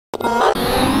I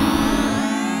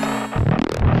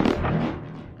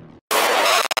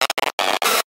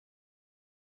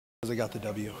got the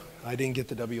W. I didn't get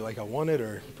the W like I wanted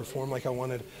or perform like I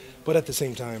wanted, but at the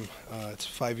same time, it's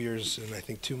 5 years and I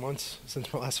think 2 months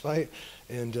since my last fight,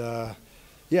 and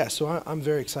yeah, so I'm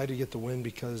very excited to get the win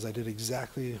because I did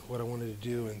exactly what I wanted to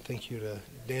do, and thank you to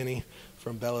Danny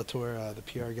from Bellator, the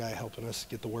PR guy, helping us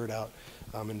get the word out,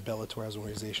 and Bellator as an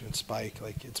organization, and Spike.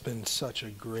 Like, it's been such a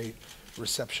great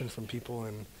reception from people,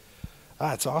 and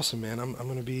it's awesome, man. I'm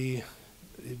going to be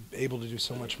able to do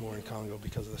so much more in Congo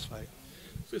because of this fight.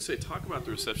 I was going to say, talk about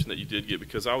the reception that you did get,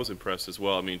 because I was impressed as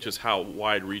well. I mean, just how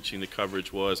wide-reaching the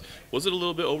coverage was. Was it a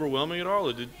little bit overwhelming at all,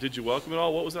 or did you welcome it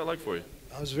all? What was that like for you?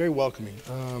 I was very welcoming.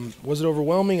 Was it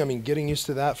overwhelming? I mean, getting used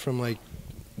to that from, like,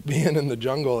 being in the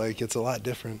jungle, like, it's a lot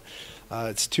different.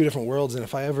 It's two different worlds, and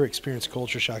if I ever experience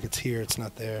culture shock, it's here, it's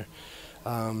not there.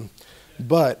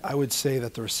 But I would say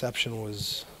that the reception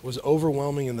was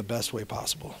overwhelming in the best way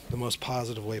possible, the most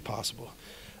positive way possible.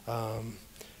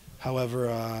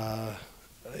 However,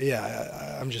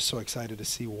 yeah, I'm just so excited to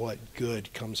see what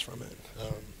good comes from it.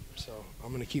 So I'm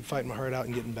going to keep fighting my heart out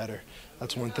and getting better.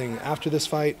 That's one thing. After this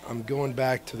fight, I'm going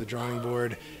back to the drawing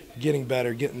board, getting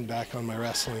better, getting back on my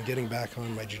wrestling, getting back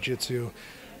on my jiu-jitsu,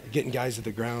 getting guys to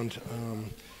the ground,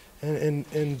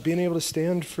 and being able to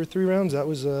stand for 3 rounds. That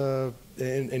was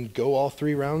and go all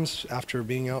 3 rounds after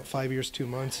being out 5 years, 2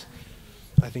 months.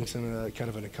 I think it's kind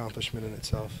of an accomplishment in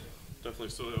itself. Definitely.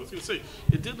 So I was going to say,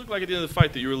 it did look like at the end of the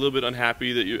fight that you were a little bit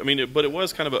unhappy. But it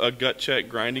was kind of a gut check,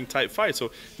 grinding type fight. So,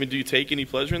 I mean, do you take any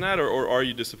pleasure in that, or are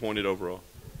you disappointed overall?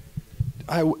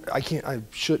 I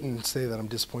shouldn't say that I'm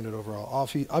disappointed overall.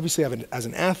 Obviously, as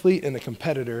an athlete and a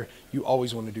competitor, you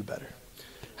always want to do better.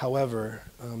 However,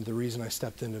 the reason I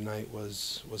stepped in tonight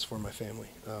was for my family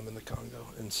in the Congo,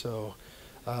 and so.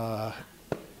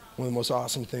 One of the most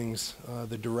awesome things,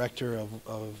 the director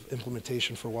of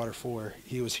implementation for Water 4,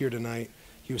 he was here tonight.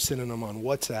 He was sending them on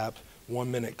WhatsApp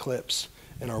 1-minute clips,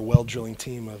 and our well drilling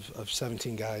team of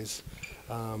 17 guys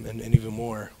and even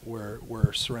more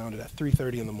were surrounded at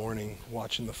 3:30 in the morning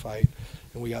watching the fight,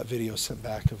 and we got videos sent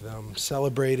back of them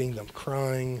celebrating, them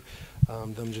crying,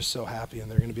 them just so happy,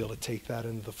 and they're going to be able to take that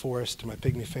into the forest to my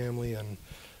pygmy family, and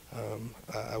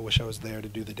I wish I was there to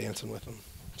do the dancing with them.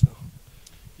 So.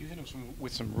 You hit him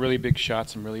with some really big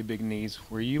shots, some really big knees.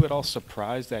 Were you at all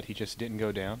surprised that he just didn't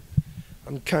go down?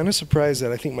 I'm kind of surprised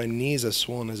that I think my knee's as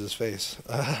swollen as his face.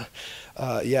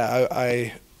 Yeah,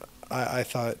 I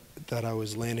thought that I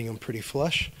was landing them pretty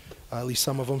flush, at least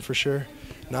some of them for sure,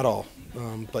 not all.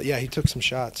 But yeah, he took some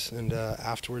shots, and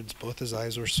afterwards both his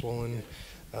eyes were swollen.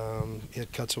 He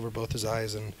had cuts over both his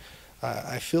eyes, and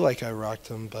I feel like I rocked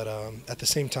him, but at the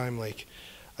same time, like,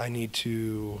 I need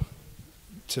to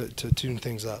tune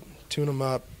things up, tune them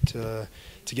up to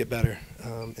get better,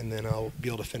 and then I'll be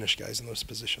able to finish guys in those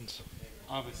positions.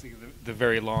 Obviously, the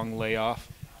very long layoff.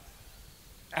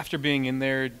 After being in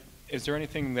there, is there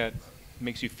anything that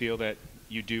makes you feel that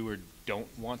you do or don't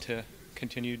want to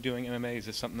continue doing MMA? Is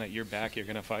this something that you're back, you're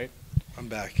going to fight? I'm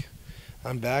back,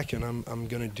 and I'm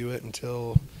going to do it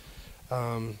until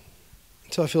I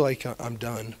feel like I'm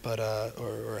done, but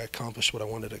or accomplished what I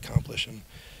wanted to accomplish. And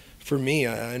for me,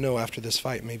 I know after this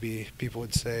fight, maybe people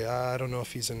would say, I don't know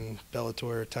if he's in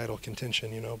Bellator title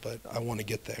contention, you know, but I want to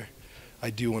get there.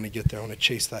 I do want to get there. I want to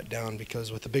chase that down,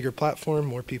 because with a bigger platform,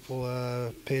 more people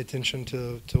pay attention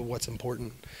to what's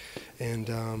important. And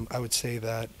I would say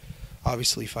that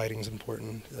obviously fighting is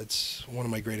important. It's one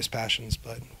of my greatest passions,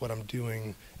 but what I'm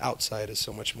doing outside is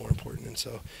so much more important. And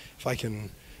so if I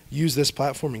can use this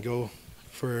platform and go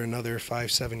for another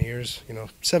 5-7 years, you know,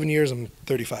 7 years, I'm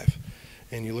 35.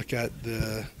 And you look at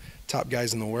the top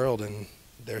guys in the world, and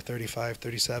they're 35,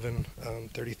 37,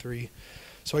 33.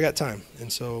 So I got time. And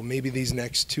so maybe these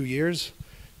next 2 years,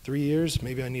 3 years,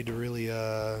 maybe I need to really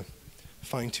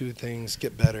fine-tune things,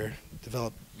 get better,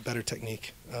 develop better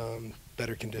technique,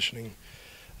 better conditioning,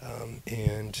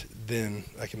 and then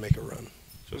I can make a run.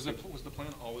 So was the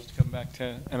plan always to come back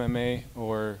to MMA,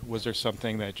 or was there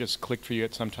something that just clicked for you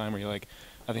at some time where you're like,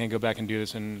 I think I can go back and do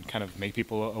this and kind of make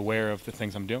people aware of the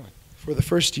things I'm doing? For the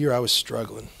first year, I was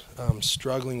struggling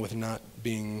with not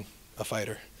being a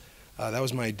fighter. That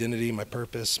was my identity, my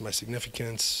purpose, my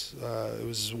significance. It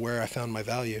was where I found my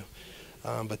value.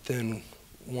 But then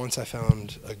once I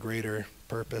found a greater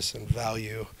purpose and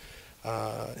value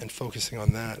and focusing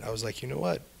on that, I was like, you know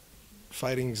what?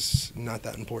 Fighting's not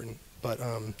that important. But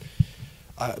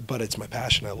it's my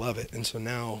passion. I love it. And so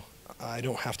now I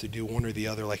don't have to do one or the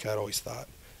other like I'd always thought.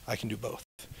 I can do both.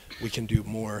 We can do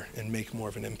more and make more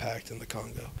of an impact in the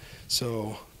Congo.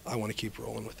 So I want to keep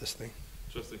rolling with this thing.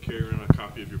 Justin, carrying around a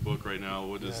copy of your book right now.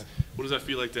 What does that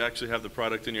feel like to actually have the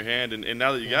product in your hand? And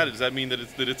now that you got it, does that mean that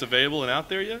it's available and out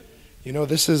there yet? You know,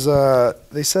 this is,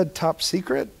 they said top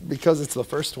secret because it's the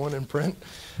first one in print.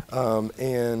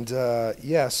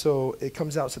 Yeah, so it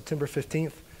comes out September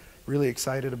 15th. Really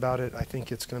excited about it. I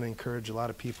think it's going to encourage a lot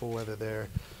of people, whether they're,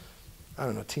 I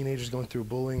don't know, teenagers going through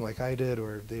bullying like I did,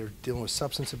 or they're dealing with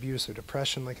substance abuse or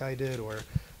depression like I did, or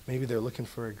maybe they're looking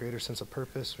for a greater sense of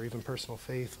purpose or even personal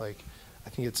faith. Like, I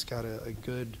think it's got a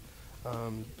good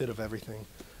bit of everything.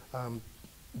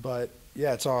 But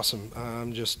yeah, it's awesome.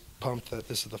 I'm just pumped that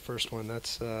this is the first one.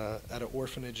 That's at an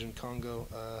orphanage in Congo.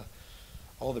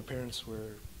 All the parents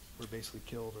were basically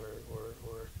killed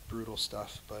or brutal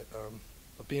stuff. But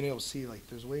being able to see, like,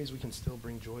 there's ways we can still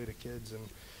bring joy to kids, and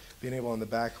being able on the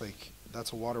back, like,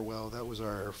 that's a water well. That was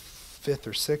our 5th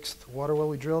or 6th water well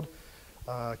we drilled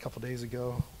a couple days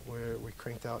ago, where we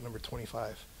cranked out number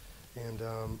 25. And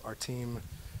our team,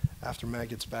 after Matt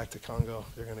gets back to Congo,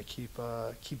 they're going to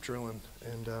keep drilling.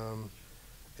 And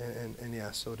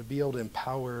yeah, so to be able to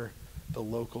empower the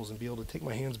locals and be able to take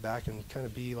my hands back and kind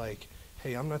of be like,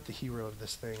 hey, I'm not the hero of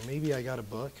this thing. Maybe I got a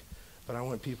book, but I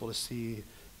want people to see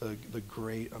the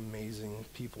great, amazing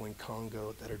people in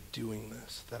Congo that are doing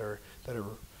this, that are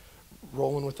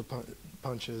rolling with the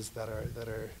punches, that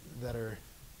are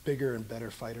bigger and better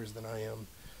fighters than I am,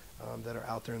 that are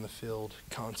out there in the field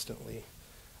constantly,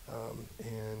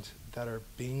 and that are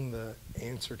being the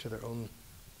answer to their own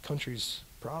country's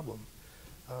problem.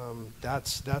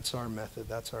 That's our method.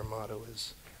 That's our motto.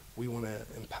 Is we want to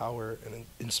empower and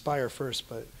inspire first,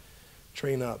 but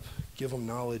train up, give them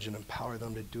knowledge, and empower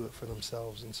them to do it for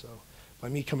themselves. And so, by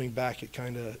me coming back, it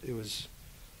was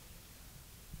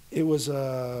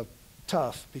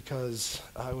tough, because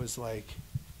I was like,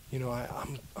 you know,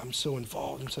 I'm so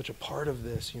involved. I'm such a part of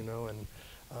this, you know, and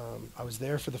I was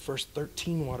there for the first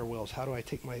 13 water wells. How do I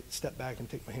step back and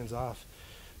take my hands off?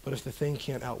 But if the thing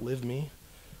can't outlive me,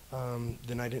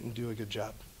 then I didn't do a good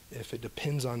job. If it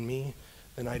depends on me,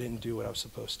 then I didn't do what I was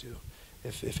supposed to.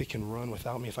 If it can run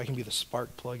without me, if I can be the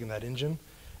spark plug in that engine,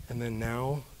 and then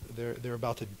now they're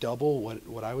about to double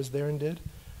what I was there and did,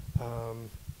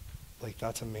 like,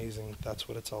 that's amazing. That's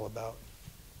what it's all about.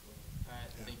 All right,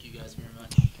 thank you guys very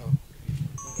much. Oh.